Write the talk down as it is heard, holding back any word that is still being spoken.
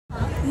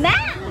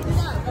Max!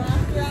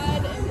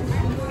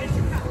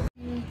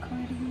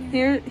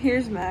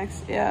 Here's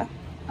Max, yeah.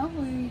 Oh,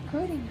 we're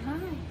recording. Hi.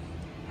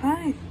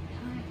 Hi. Hi.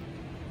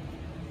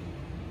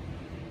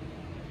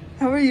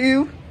 How are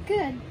you?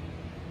 Good.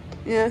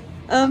 Yeah.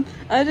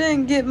 I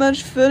didn't get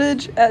much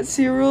footage at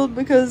SeaWorld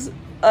because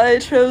I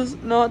chose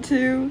not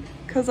to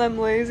because I'm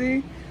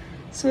lazy.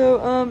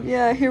 So,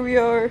 yeah, here we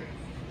are.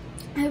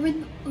 I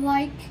would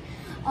like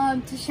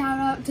to shout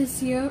out to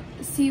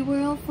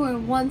SeaWorld for a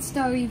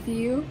 1-star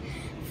review.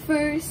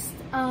 First,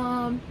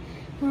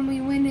 when we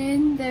went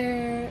in,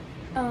 their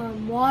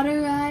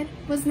water ride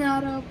was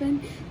not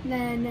open.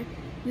 Then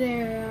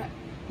their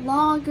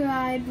log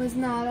ride was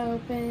not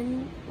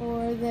open,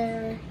 or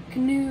their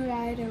canoe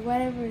ride, or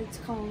whatever it's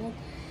called.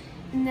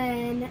 And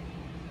then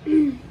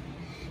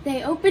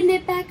they opened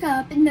it back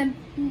up, and then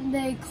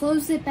they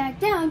closed it back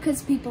down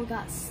because people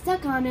got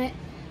stuck on it.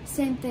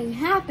 Same thing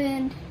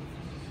happened,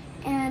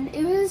 and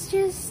it was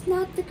just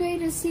not the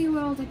greatest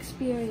SeaWorld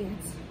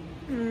experience.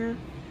 Yeah.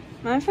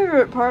 My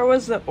favorite part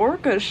was the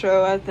orca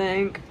show, I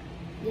think.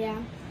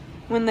 Yeah.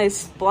 When they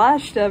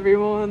splashed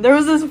everyone. There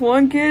was this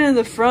one kid in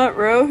the front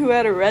row who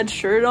had a red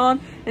shirt on,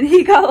 and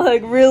he got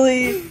like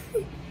really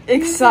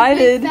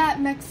excited. That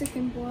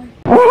Mexican boy.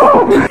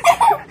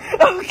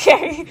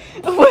 Okay,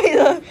 way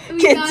to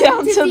get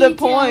down to the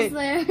point.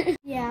 There.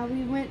 Yeah,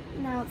 we went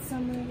out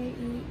somewhere to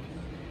eat.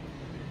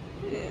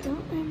 Yeah.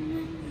 Don't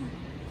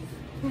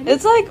remember.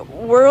 It's like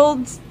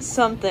world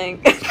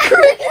something.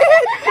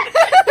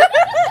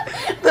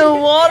 The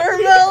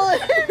watermelon.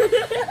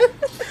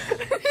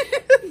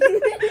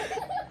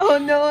 Oh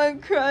no, I'm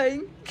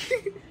crying.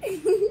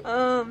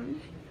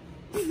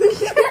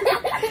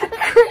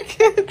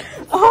 Cricket.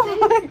 Oh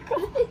my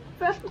god.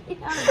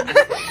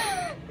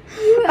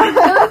 You have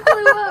no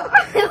clue what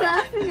we're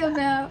laughing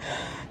about.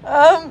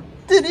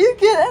 Did you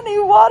get any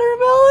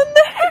watermelon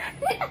there?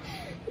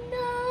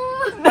 No.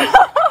 No.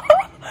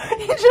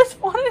 You just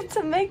wanted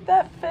to make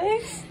that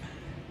face?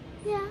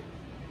 Yeah.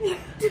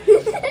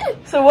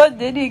 So what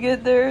did you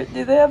get there?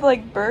 Do they have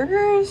like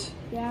burgers?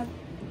 Yeah,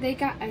 I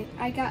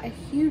got a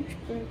huge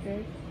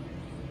burger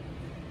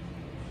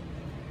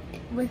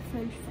with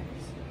French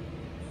fries.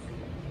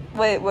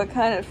 Wait, what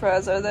kind of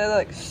fries? Are they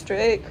like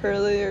straight,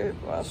 curly, or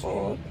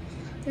waffle?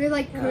 They're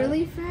like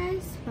curly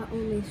fries, but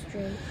only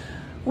straight.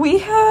 We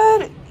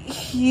had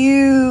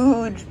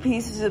huge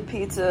pieces of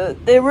pizza.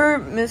 They were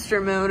Mr.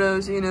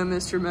 Moto's, you know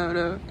Mr.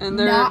 Moto, and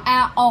they're not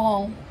at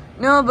all.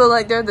 No, but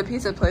like they're the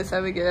pizza place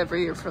that we get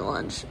every year for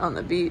lunch on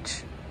the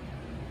beach.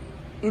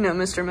 You know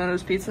Mr.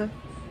 Moto's Pizza?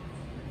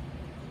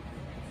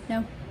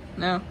 No.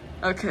 No?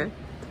 Okay.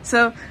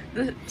 So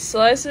the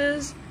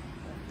slices,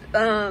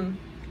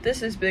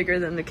 this is bigger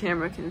than the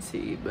camera can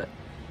see, but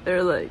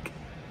they're like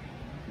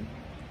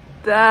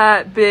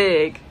that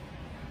big.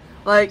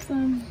 Like,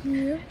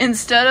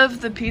 instead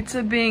of the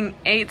pizza being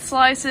 8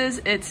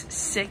 slices, it's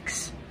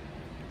 6.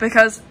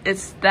 Because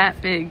it's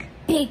that big.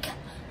 Big.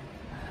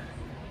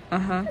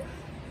 Uh-huh.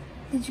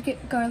 Did you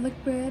get garlic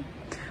bread?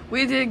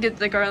 We did get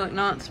the garlic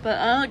knots, but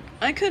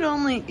I could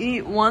only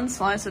eat 1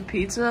 slice of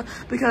pizza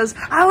because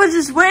I was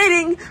just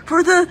waiting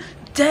for the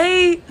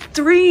day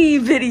 3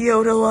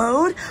 video to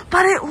load,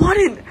 but it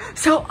wouldn't.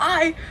 So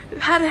I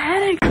had a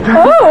headache.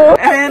 Oh!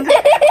 And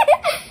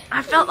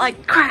I felt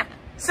like crap.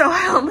 So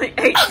I only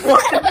ate 1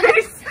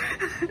 piece.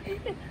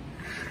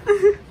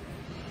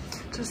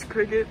 Just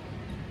cricket.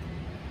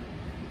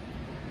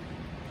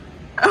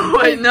 Oh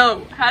wait,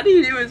 no. How do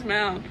you do his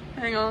mouth?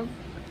 Hang on.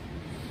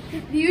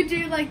 You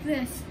do like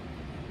this.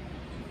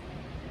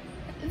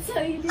 So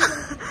you do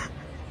that.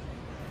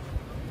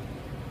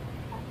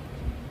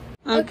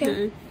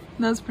 Okay.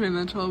 That's pretty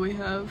much all we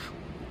have.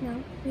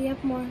 No, we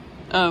have more.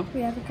 Oh.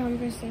 We have a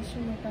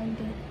conversation with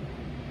Andy.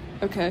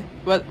 Okay.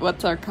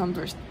 What's our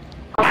converse?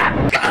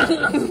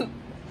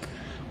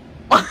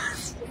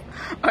 What's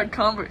our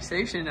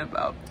conversation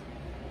about?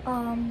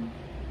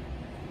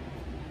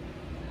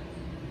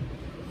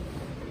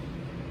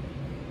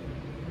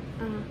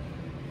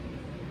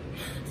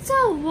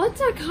 So,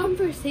 what's our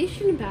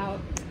conversation about?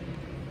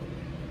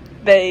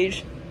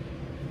 Beige.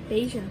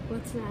 Beige,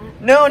 what's that?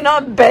 No,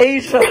 not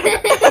beige.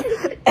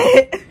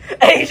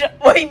 Asia.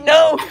 Wait,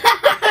 no.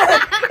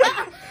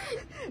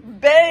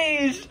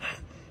 Beige.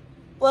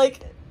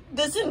 Like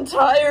this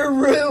entire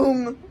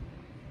room.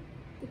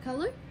 The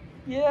color?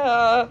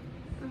 Yeah.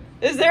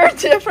 Is there a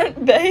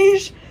different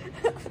beige?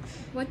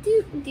 What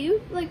do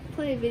you like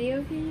play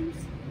video games?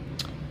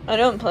 I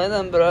don't play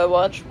them, but I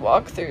watch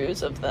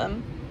walkthroughs of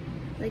them.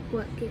 Like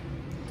what type?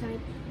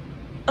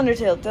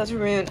 Undertale,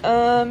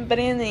 Deltarune,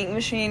 Betty and the Ink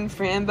Machine,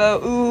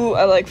 Frambo. Ooh,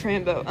 I like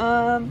Frambo.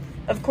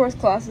 Of course,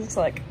 classics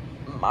like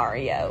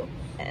Mario,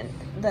 and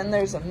then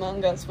there's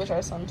Among Us, which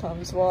I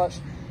sometimes watch.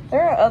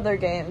 There are other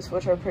games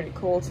which are pretty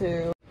cool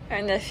too.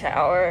 In the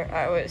shower,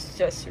 I was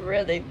just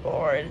really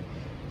bored,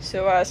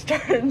 so I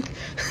started.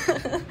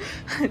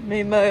 I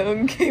made my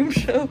own game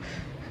show,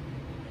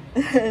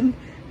 and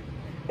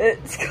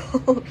it's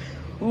called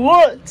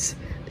 "What's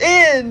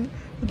in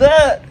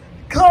That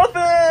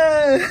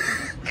Coffin?"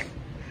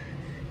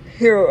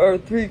 Here are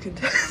 3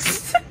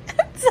 contestants.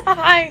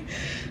 Hi.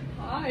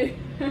 Hi.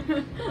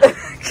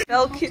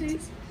 Bell Kitty.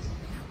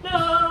 No.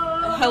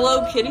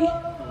 Hello Kitty.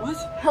 What?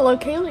 Hello,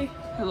 Kaylee.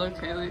 Hello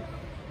Kaylee.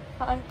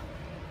 Hi.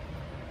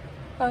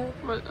 Hi.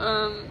 What?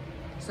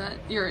 Is that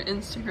your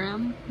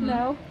Instagram?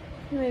 No.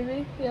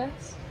 Maybe.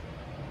 Yes.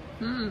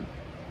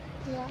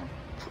 Yeah.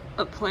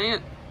 A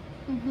plant.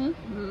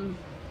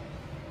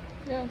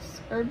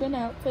 Yes. Urban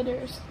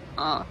Outfitters.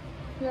 Ah.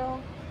 Yeah.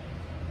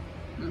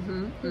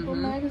 People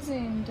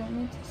Magazine. Don't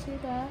need to see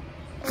that.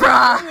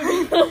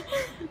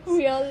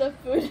 We all love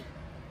food.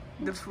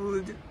 The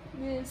food.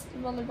 Yes.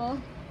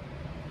 Volleyball.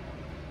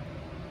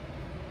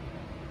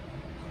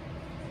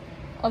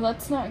 Oh,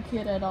 that's not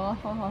cute at all.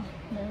 Haha.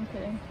 No, I'm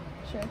kidding.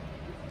 Sure.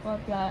 Well,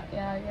 that.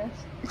 Yeah, I guess.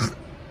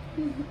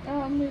 We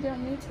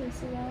don't need to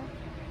see that.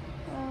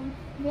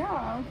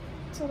 Yeah.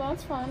 So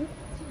that's fun.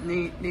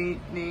 Neat.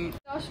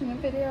 Gosh, new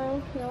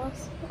video.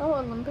 Yes. Oh,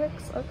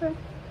 Olympics. Okay.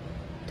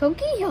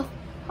 Tokyo.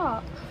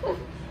 Hot.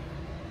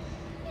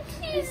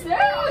 Is there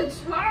a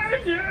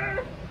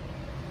charger?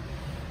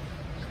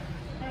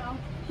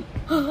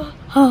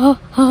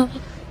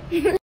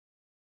 Yeah.